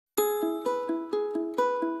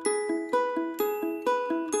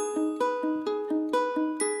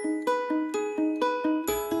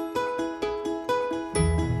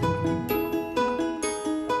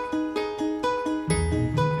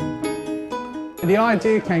The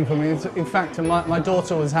idea came from me. In fact, my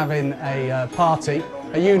daughter was having a party,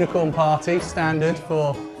 a unicorn party, standard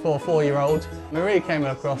for a 4-year-old. Maria came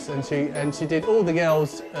across and she did all the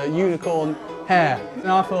girls' unicorn hair.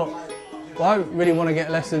 And I thought, well, I really want to get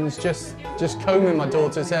lessons just combing my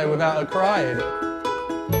daughter's hair without her crying.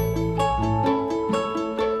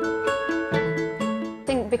 I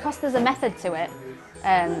think because there's a method to it,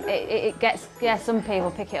 some people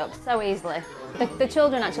pick it up so easily. The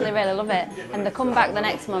children actually really love it, and they come back the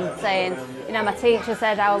next month saying, you know, my teacher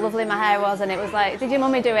said how lovely my hair was, and it was like, did your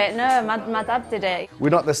mummy do it? No, my dad did it. We're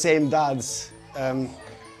not the same dads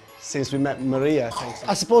since we met Maria.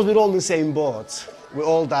 I suppose we're all in the same boat. We're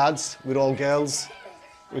all dads, we're all girls.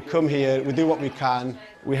 We come here, we do what we can.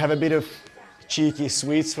 We have a bit of cheeky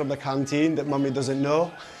sweets from the canteen that mummy doesn't know.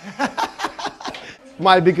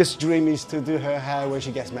 My biggest dream is to do her hair when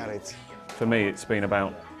she gets married. For me, it's been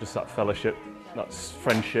about just that fellowship, that's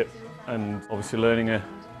friendship, and obviously learning a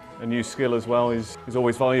new skill as well is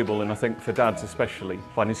always valuable, and I think for dads especially,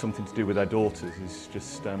 finding something to do with their daughters is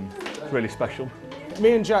just really special.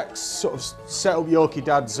 Me and Jack sort of set up Yorkey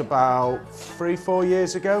Dads about 3-4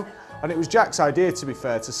 years ago, and it was Jack's idea, to be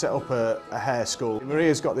fair, to set up a hair school.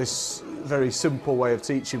 Maria's got this very simple way of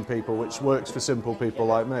teaching people which works for simple people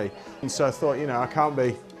like me, and so I thought, you know, I can't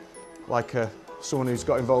be like someone who's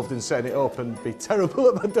got involved in setting it up and be terrible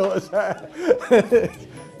at my daughter's hair.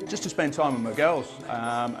 Just to spend time with my girls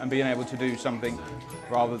and being able to do something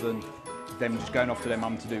rather than them just going off to their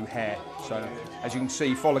mum to do hair. So, as you can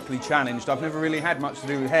see, follically challenged, I've never really had much to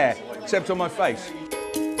do with hair, except on my face.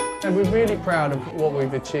 And we're really proud of what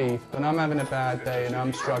we've achieved. When I'm having a bad day and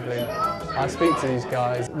I'm struggling, I speak to these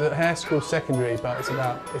guys. The hair school's secondary, but it's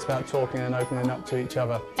about talking and opening up to each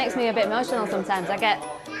other. It makes me a bit emotional sometimes. I get,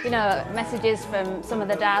 you know, messages from some of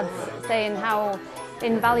the dads saying how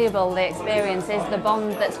invaluable the experience is, the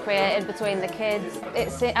bond that's created between the kids.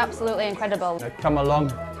 It's absolutely incredible. Come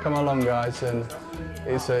along guys, and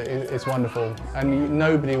it's wonderful. And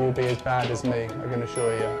nobody will be as bad as me, I can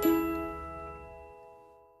assure you.